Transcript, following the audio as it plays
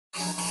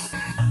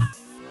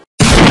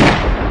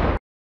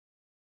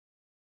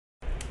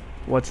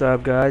What's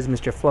up, guys?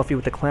 Mr. Fluffy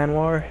with the Clan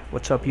War.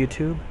 What's up,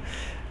 YouTube?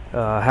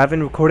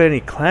 Haven't recorded any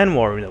Clan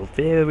War in a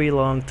very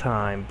long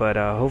time, but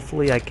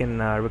hopefully I can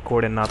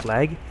record and not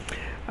lag.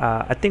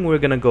 I think we're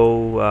gonna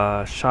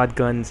go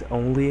shotguns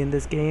only in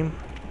this game.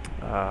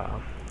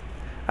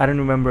 I don't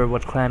remember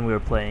what clan we were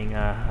playing.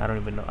 I don't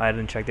even know. I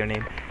didn't check their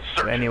name.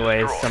 But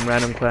anyways, some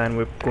random clan.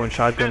 We're going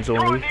shotguns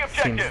only.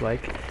 Seems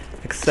like,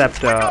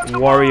 except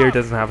Warrior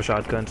doesn't have a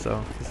shotgun,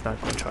 so he's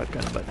not going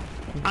shotgun. But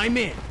I'm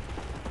in.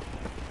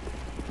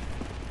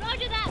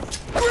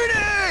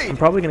 I'm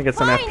probably gonna get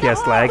some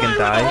FPS lag and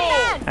die,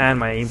 and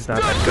my aim's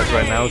not that good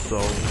right now, so.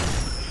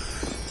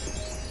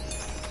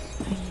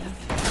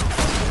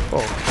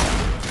 Oh.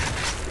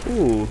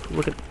 Ooh,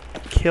 look at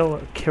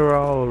kill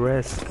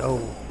risk.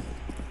 Oh.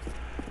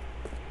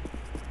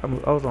 I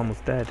was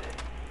almost dead.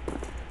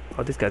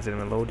 Oh, this guy's didn't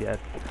even load yet.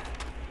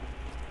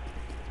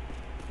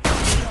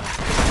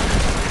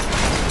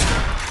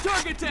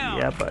 Target down.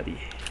 Yeah, buddy.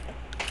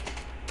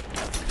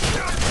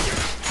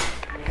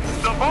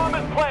 The bomb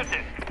is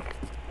planted.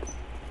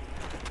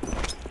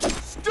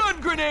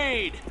 Stun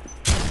grenade.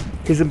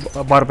 He's in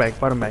bottom bank.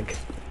 Bottom bank.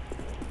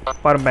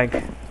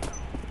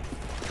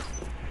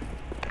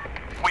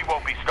 We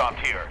won't be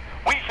stopped here.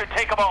 We should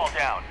take them all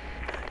down.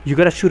 You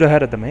gotta shoot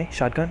ahead of them, eh?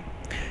 Shotgun?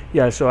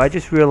 Yeah, so I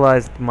just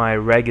realized my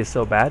reg is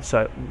so bad,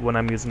 so when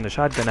I'm using the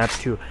shotgun, I have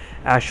to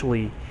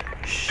actually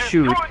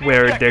shoot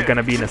where they're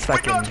gonna be in a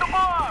second.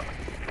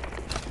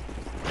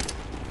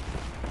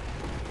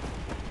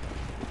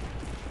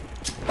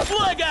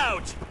 Flag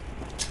out.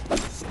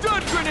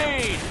 Stun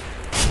grenade.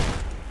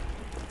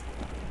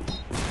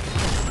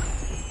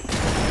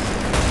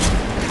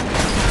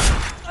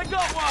 I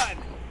got one.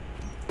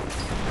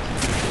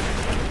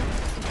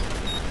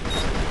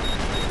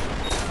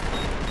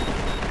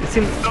 It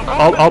seems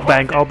I'll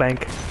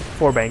bank.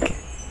 4 bank.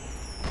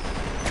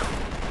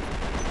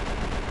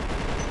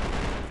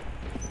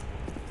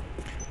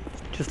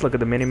 Just look at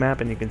the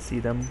minimap and you can see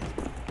them.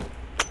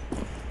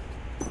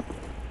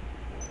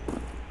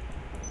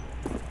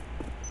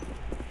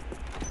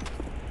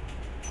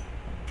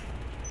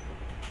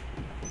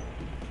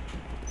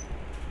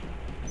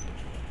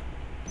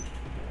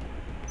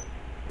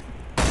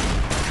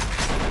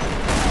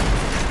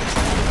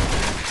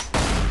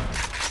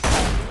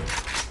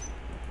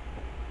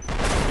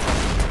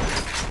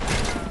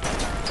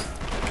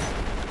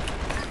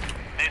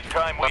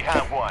 Time we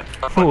have one.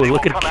 Oh,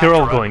 look at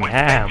Carol going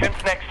ham.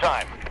 Next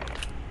time.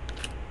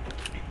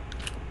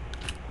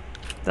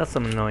 That's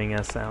some annoying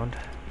ass sound.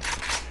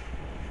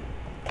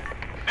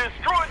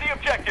 Destroy the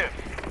objective.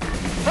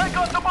 Take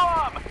out the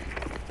bomb.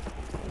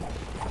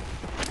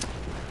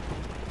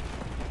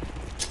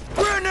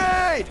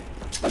 Grenade.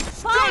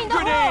 Stun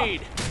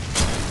grenade.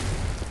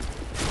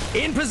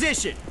 In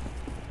position.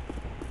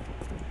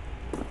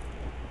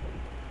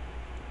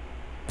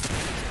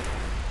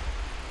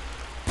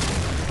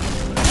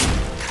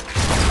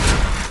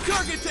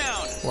 Target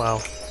down.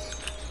 Wow.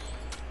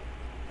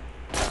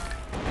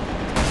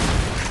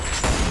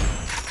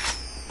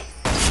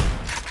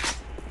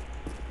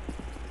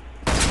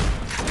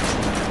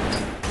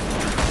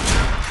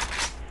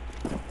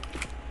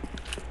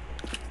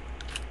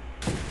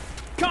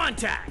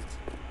 Contact.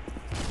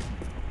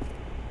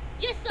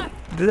 Yes, sir.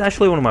 This is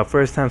actually one of my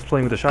first times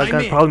playing with a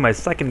shotgun. Probably my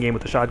second game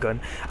with a shotgun.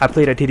 I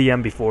played at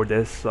TDM before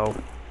this, so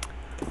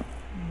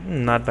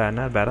not bad,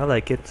 not bad. I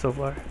like it so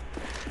far.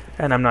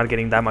 And I'm not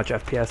getting that much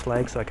FPS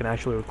lag, so I can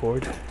actually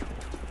record.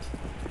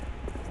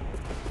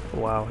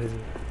 Wow,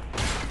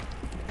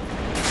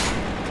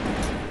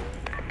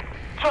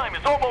 Time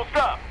is almost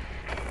up.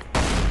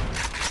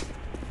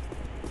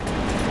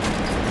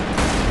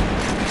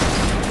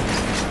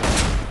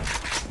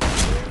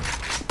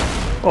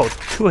 oh,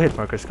 2 hit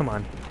markers, come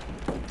on. We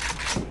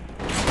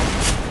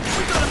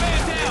got a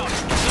man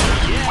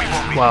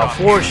down. Wow,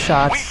 4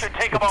 shots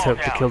take it them all took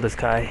to down. kill this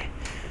guy.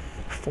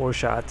 4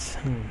 shots.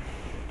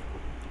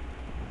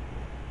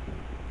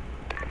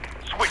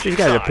 These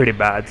guys are pretty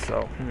bad,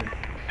 so.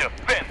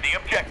 Defend the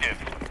objective.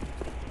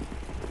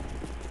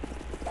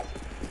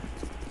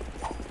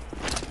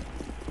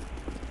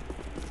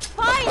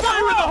 Find the Fire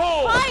in the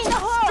hole! hole. Find the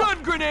hole!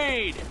 Stun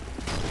grenade.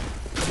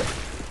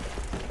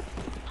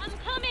 I'm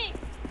coming!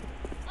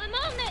 I'm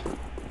on it!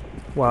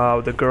 Wow,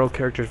 the girl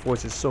character's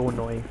voice is so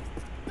annoying.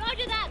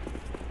 Roger that!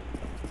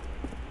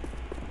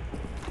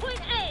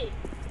 Point A!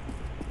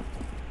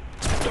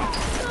 Go,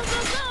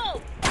 go,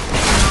 go!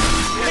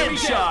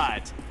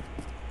 Headshot.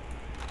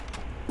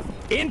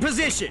 In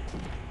position.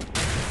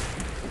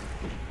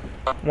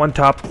 1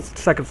 top,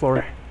 2nd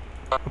floor.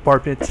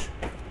 Apartment. This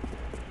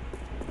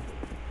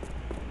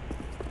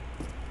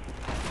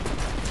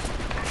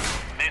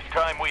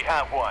time we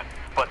have one,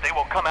 but they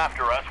will come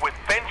after us with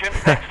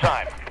vengeance next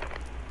time.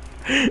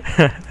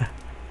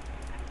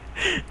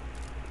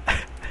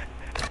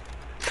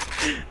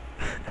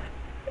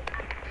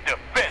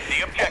 Defend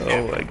the objective.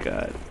 Oh my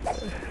god.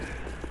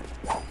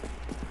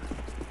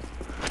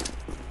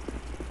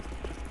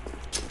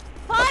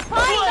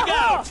 Flag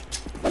out.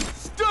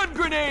 Stun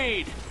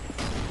grenade.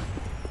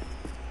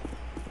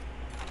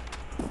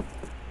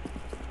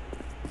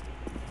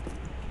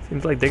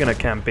 Seems like they're gonna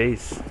camp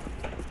base.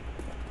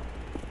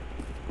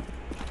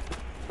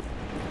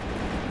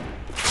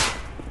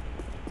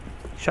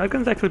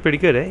 Shotgun's actually pretty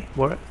good, eh?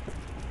 What?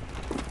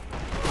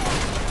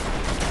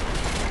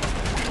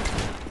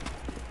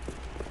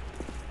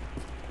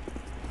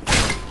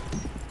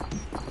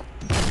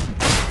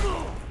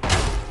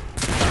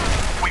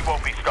 We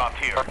won't be stopped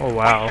here. Oh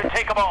wow. We should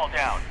take them all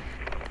down.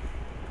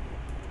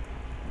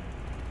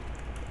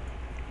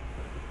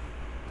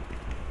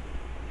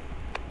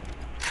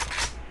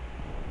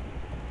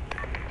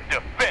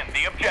 Defend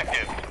the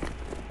objective.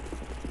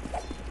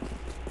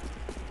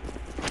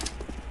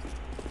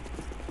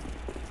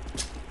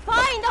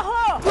 Find the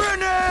hole!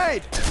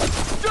 Grenade!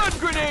 Stun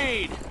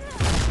grenade!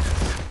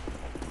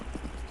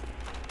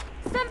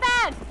 Stand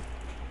back!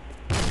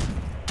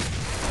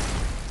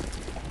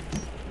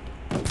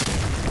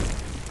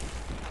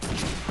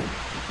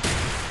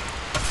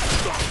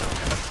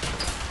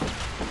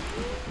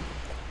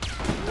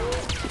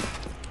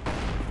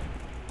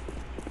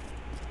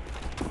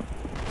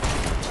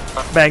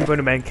 Bank, going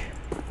to bank.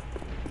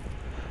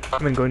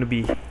 I mean, going to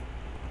be.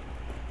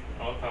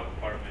 All top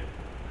apartment.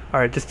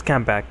 Alright, just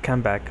camp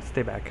back,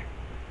 stay back.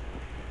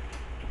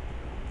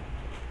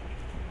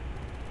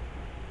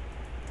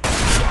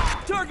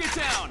 Target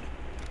down!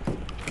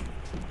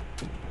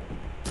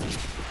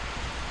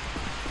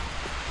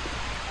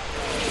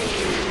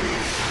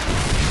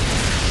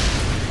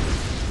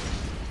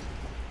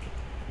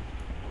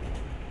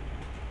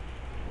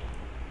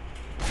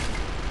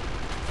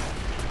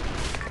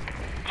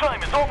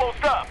 Time is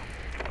almost up.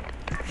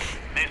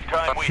 This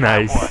time we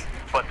Nice. have one,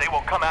 but they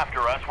will come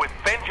after us with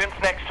vengeance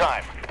next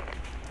time.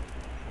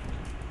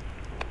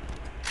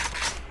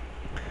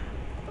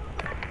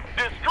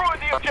 Destroy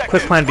the objective.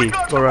 Quick plan B. We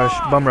got Go the rush.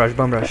 bomb. Bum rush,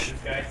 bum rush.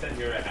 This guy said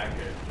you're a hacker.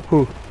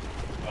 Who?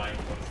 Flying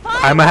close.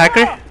 Find I'm a the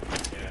hacker? hole!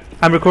 Yeah.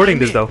 I'm recording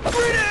this though.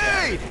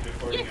 Grenade! He's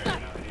recording Yes, it sir.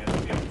 right now, and he has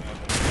to be on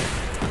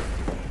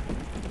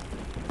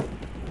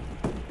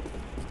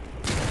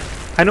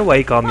I know why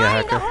he called me a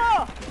Find the hacker. hole!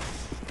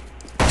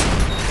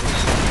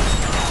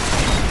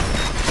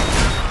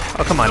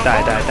 Oh come on, The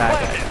die, bomb die, is die,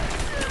 planted. die.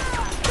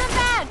 Stand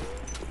back!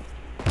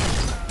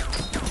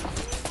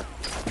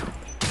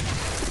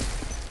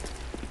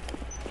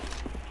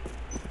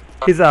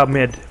 He's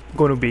mid.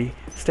 Going to be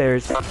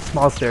stairs,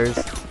 small stairs.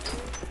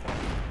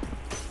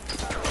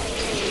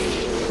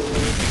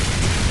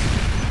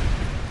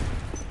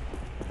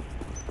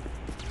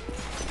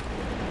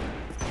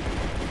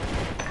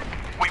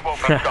 We won't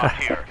be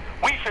stopped here.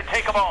 We should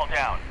take them all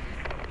down.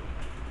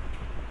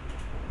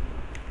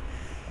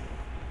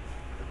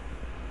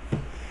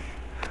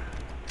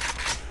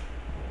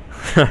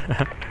 Destroy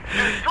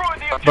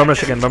the objective. Bum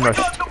rush again, bum We rush.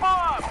 got the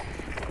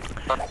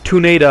bomb. 2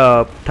 nade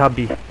top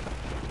B.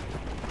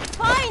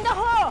 Find the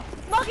hole!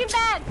 Smoking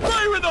bag!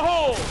 Fire in the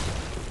hole!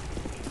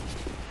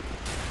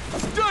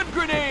 Stun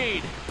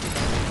grenade!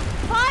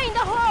 Find the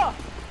hole!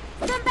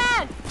 Stand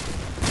back!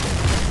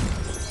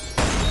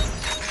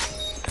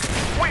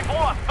 We've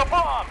lost the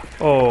bomb.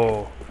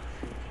 Oh.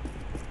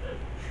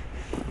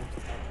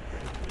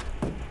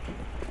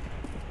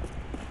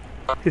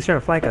 He's trying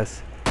to flank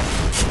us.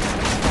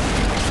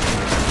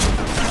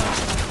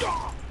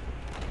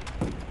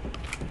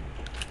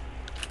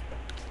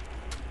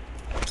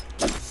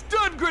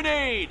 Stun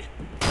grenade!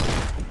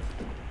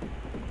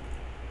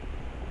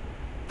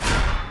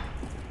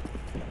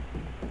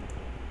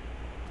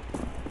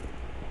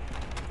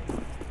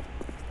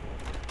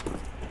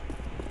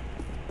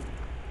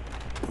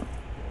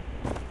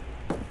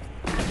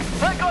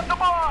 I got the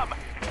bomb.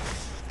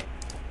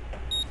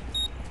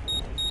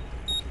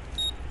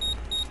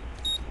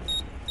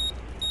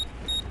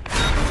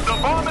 The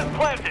bomb is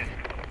planted.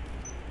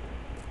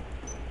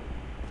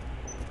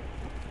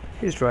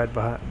 He's right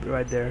behind,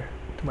 right there,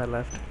 to my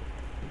left.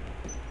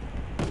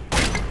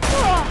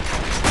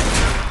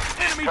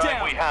 Enemy This time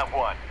down! we have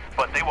one,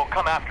 but they will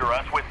come after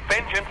us with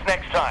vengeance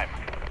next time.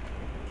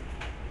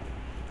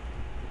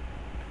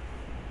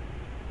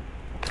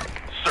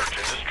 Search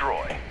and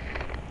destroy.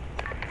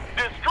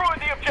 Destroy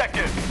the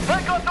objective.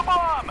 I got the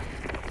bomb.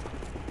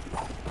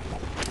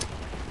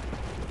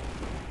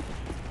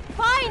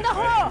 Find the fighting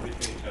hole!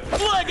 between each other.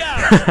 Flag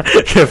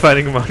out! They're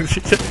fighting amongst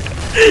each other.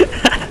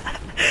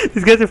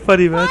 These guys are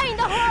funny, man. Find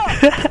the hole!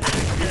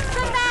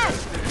 Stand back!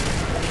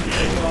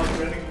 They're all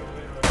running the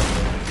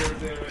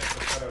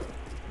middle.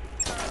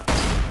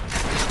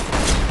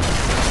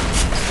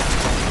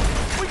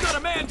 We got a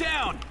man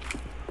down!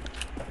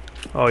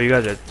 Oh, you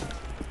guys are.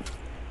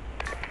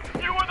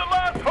 You are the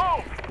last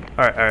hope.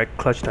 Alright,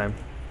 clutch time.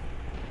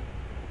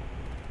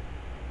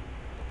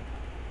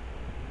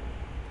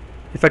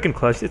 If I can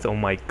clutch this, oh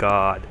my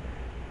god.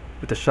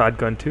 With the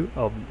shotgun too?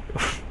 I'll.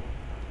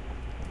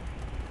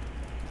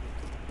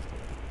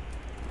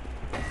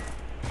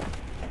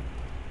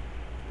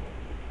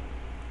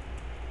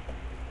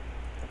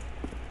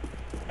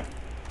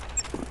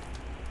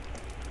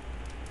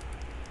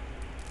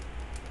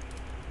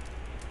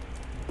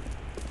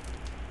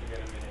 You got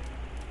a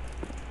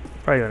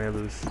minute. Probably gonna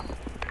lose.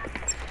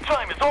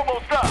 Time is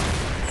almost up.